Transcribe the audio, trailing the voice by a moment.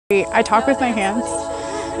I talk with my hands.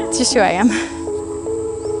 It's just who I am.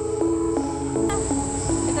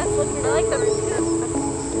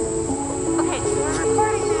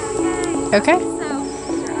 Okay.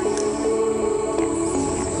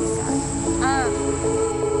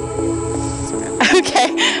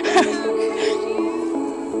 Okay.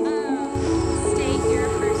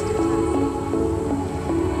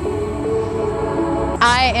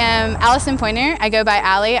 I am Alyson Pointer. I go by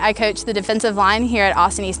Allie. I coach the defensive line here at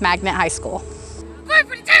Austin East Magnet High School.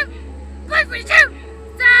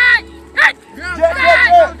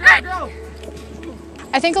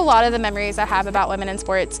 I think a lot of the memories I have about women in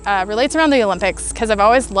sports relates around the Olympics, because I've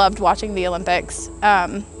always loved watching the Olympics.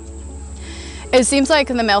 It seems like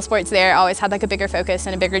the male sports there always had like a bigger focus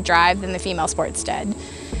and a bigger drive than the female sports did.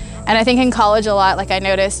 And I think in college a lot, like I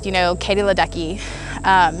noticed, you know, Katie Ledecky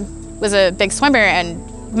was a big swimmer, and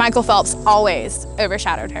Michael Phelps always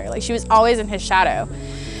overshadowed her. Like she was always in his shadow.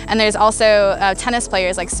 And there's also tennis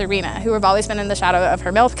players like Serena, who have always been in the shadow of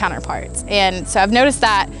her male counterparts. And so I've noticed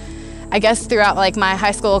that, I guess, throughout like my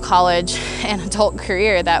high school, college, and adult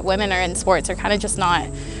career, that women are in sports are kind of just not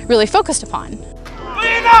really focused upon.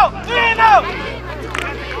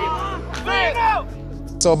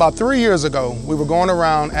 So about 3 years ago, we were going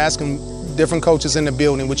around asking different coaches in the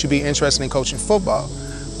building, would you be interested in coaching football?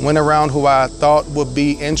 Went around who I thought would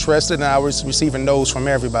be interested, and I was receiving no's from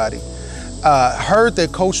everybody. Heard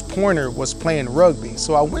that Coach Pointer was playing rugby,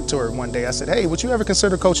 so I went to her one day. I said, hey, would you ever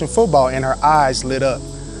consider coaching football? And her eyes lit up.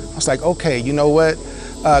 I was like, okay, you know what?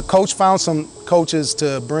 Coach found some coaches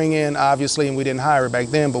to bring in, obviously, and we didn't hire her back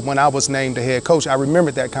then, but when I was named the head coach, I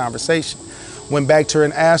remembered that conversation. Went back to her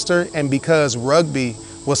and asked her, and because rugby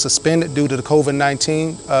was suspended due to the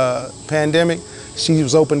COVID-19 pandemic, she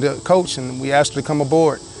was open to coach, and we asked her to come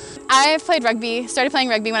aboard. I've played rugby, started playing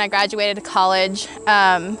rugby when I graduated college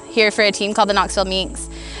here for a team called the Knoxville Minks.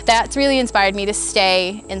 That's really inspired me to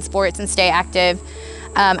stay in sports and stay active.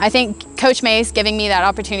 I think Coach Mace giving me that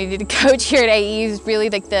opportunity to coach here at AE is really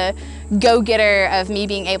like the go-getter of me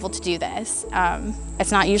being able to do this.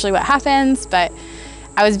 It's not usually what happens, but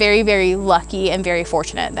I was very, very lucky and very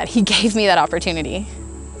fortunate that he gave me that opportunity.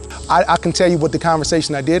 I can tell you what the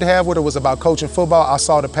conversation I did have with her was about coaching football. I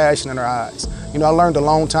saw the passion in her eyes. You know, I learned a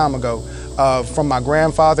long time ago from my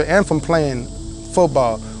grandfather and from playing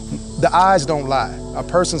football, the eyes don't lie. A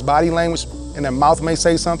person's body language and their mouth may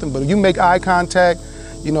say something, but if you make eye contact,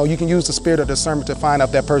 you know, you can use the spirit of discernment to find out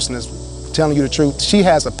if that person is telling you the truth. She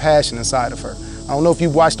has a passion inside of her. I don't know if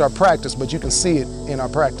you've watched our practice, but you can see it in our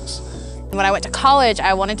practice. When I went to college,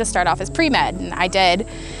 I wanted to start off as pre-med, and I did.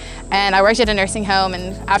 And I worked at a nursing home,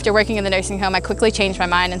 and after working in the nursing home, I quickly changed my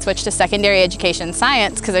mind and switched to secondary education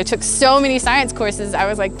science, because I took so many science courses. I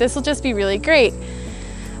was like, this will just be really great.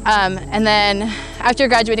 And then after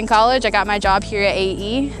graduating college, I got my job here at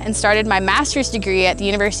AE and started my master's degree at the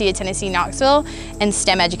University of Tennessee Knoxville in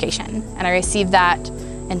STEM education, and I received that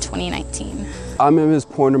in 2019. I met Ms.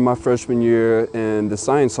 Pointer my freshman year in the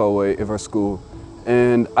science hallway of our school,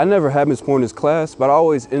 and I never had Ms. Pointer's class, but I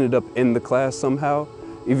always ended up in the class somehow,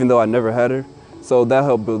 even though I never had her. So that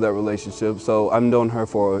helped build that relationship. So I've known her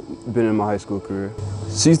for been in my high school career.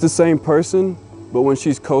 She's the same person, but when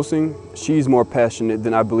she's coaching, she's more passionate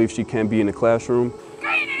than I believe she can be in the classroom.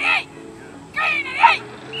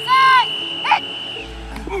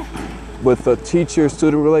 With a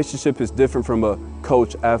teacher-student relationship, it's different from a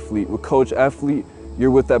coach-athlete. With coach-athlete,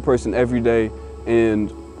 you're with that person every day,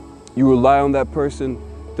 and you rely on that person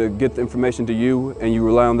to get the information to you, and you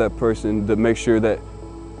rely on that person to make sure that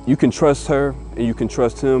you can trust her and you can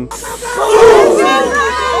trust him. So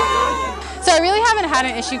I really haven't had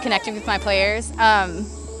an issue connecting with my players.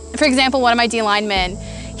 For example, one of my D linemen,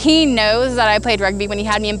 he knows that I played rugby when he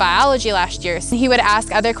had me in biology last year. So he would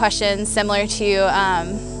ask other questions similar to,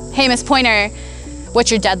 hey, Miss Pointer, what's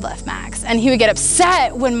your deadlift max? And he would get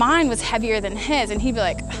upset when mine was heavier than his, and he'd be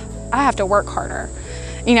like, I have to work harder.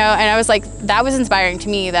 You know, and I was like, that was inspiring to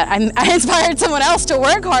me, that I inspired someone else to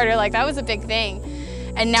work harder. Like, that was a big thing.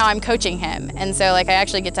 And now I'm coaching him. And so like I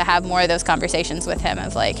actually get to have more of those conversations with him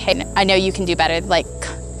of like, hey, I know you can do better. Like,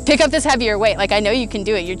 pick up this heavier weight. Like, I know you can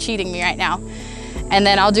do it. You're cheating me right now. And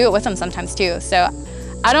then I'll do it with him sometimes too. So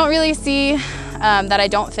I don't really see that I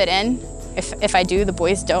don't fit in. If I do, the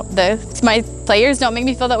boys don't, my players don't make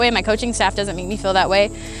me feel that way. My coaching staff doesn't make me feel that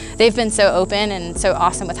way. They've been so open and so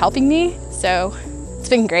awesome with helping me. So it's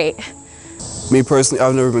been great. Me personally,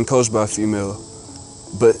 I've never been coached by a female.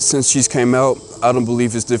 But since she's came out, I don't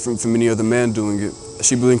believe it's different from any other man doing it.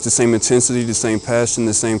 She brings the same intensity, the same passion,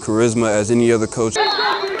 the same charisma as any other coach.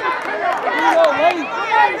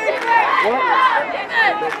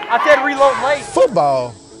 I said reload late.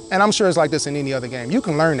 Football and I'm sure it's like this in any other game, you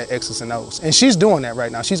can learn the X's and O's. And she's doing that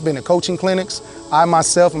right now. She's been in coaching clinics. I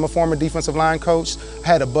myself am a former defensive line coach. I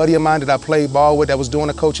had a buddy of mine that I played ball with that was doing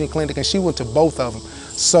a coaching clinic, and she went to both of them.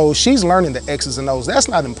 So she's learning the X's and O's. That's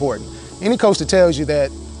not important. Any coach that tells you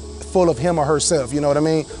that, full of him or herself, you know what I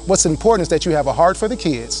mean? What's important is that you have a heart for the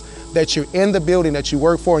kids, that you're in the building that you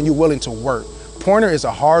work for, and you're willing to work. Pointer is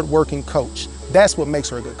a hard-working coach. That's what makes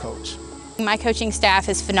her a good coach. My coaching staff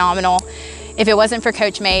is phenomenal. If it wasn't for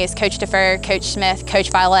Coach Mays, Coach Defer, Coach Smith, Coach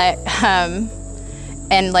Violet,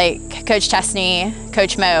 and like Coach Chesney,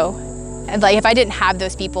 Coach Mo, and like if I didn't have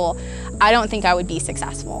those people, I don't think I would be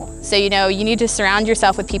successful. So, you know, you need to surround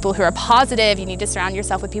yourself with people who are positive. You need to surround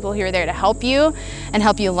yourself with people who are there to help you and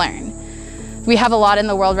help you learn. We have a lot in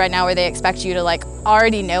the world right now where they expect you to like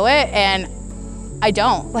already know it, and I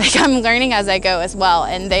don't. Like, I'm learning as I go as well,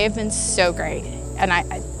 and they've been so great. And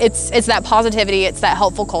it's that positivity, it's that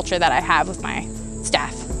helpful culture that I have with my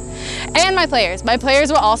staff. And my players. My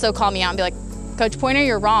players will also call me out and be like, Coach Pointer,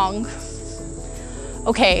 you're wrong.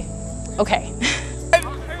 Okay, okay.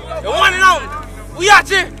 The one and only. We out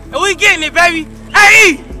here and we getting it, baby.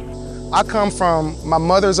 Hey! I come from, my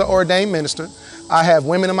mother's an ordained minister. I have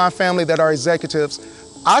women in my family that are executives.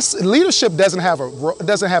 Leadership doesn't have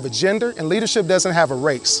a gender, and leadership doesn't have a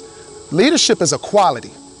race. Leadership is a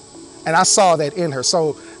quality, and I saw that in her.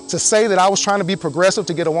 So to say that I was trying to be progressive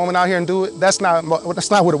to get a woman out here and do it, that's not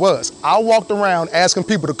what it was. I walked around asking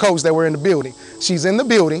people to coach that were in the building. She's in the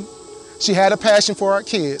building. She had a passion for our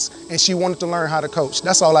kids, and she wanted to learn how to coach.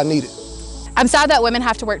 That's all I needed. I'm sad that women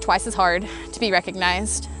have to work twice as hard to be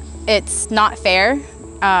recognized. It's not fair,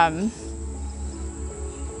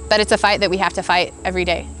 but it's a fight that we have to fight every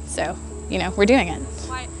day. So, you know, we're doing it.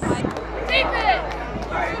 Offense,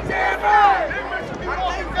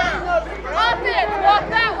 walk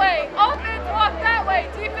that way. Offense, walk that way.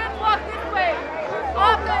 Defense, walk this way.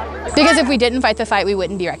 Offense. Because if we didn't fight the fight, we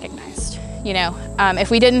wouldn't be recognized. You know, if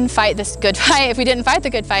we didn't fight this good fight, if we didn't fight the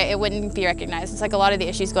good fight, it wouldn't be recognized. It's like a lot of the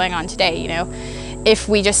issues going on today, you know. If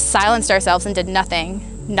we just silenced ourselves and did nothing,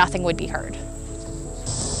 nothing would be heard.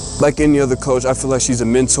 Like any other coach, I feel like she's a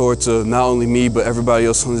mentor to not only me, but everybody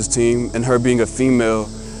else on this team. And her being a female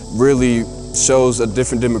really shows a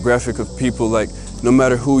different demographic of people. Like, no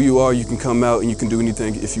matter who you are, you can come out and you can do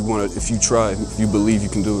anything if you want to, if you try, if you believe you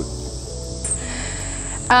can do it.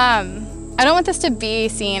 I don't want this to be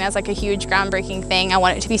seen as like a huge groundbreaking thing. I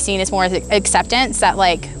want it to be seen as more as acceptance that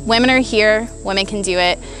like women are here, women can do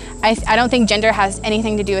it. I don't think gender has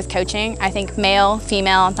anything to do with coaching. I think male,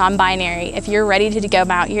 female, non-binary, if you're ready to go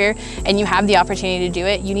out here and you have the opportunity to do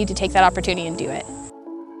it, you need to take that opportunity and do it.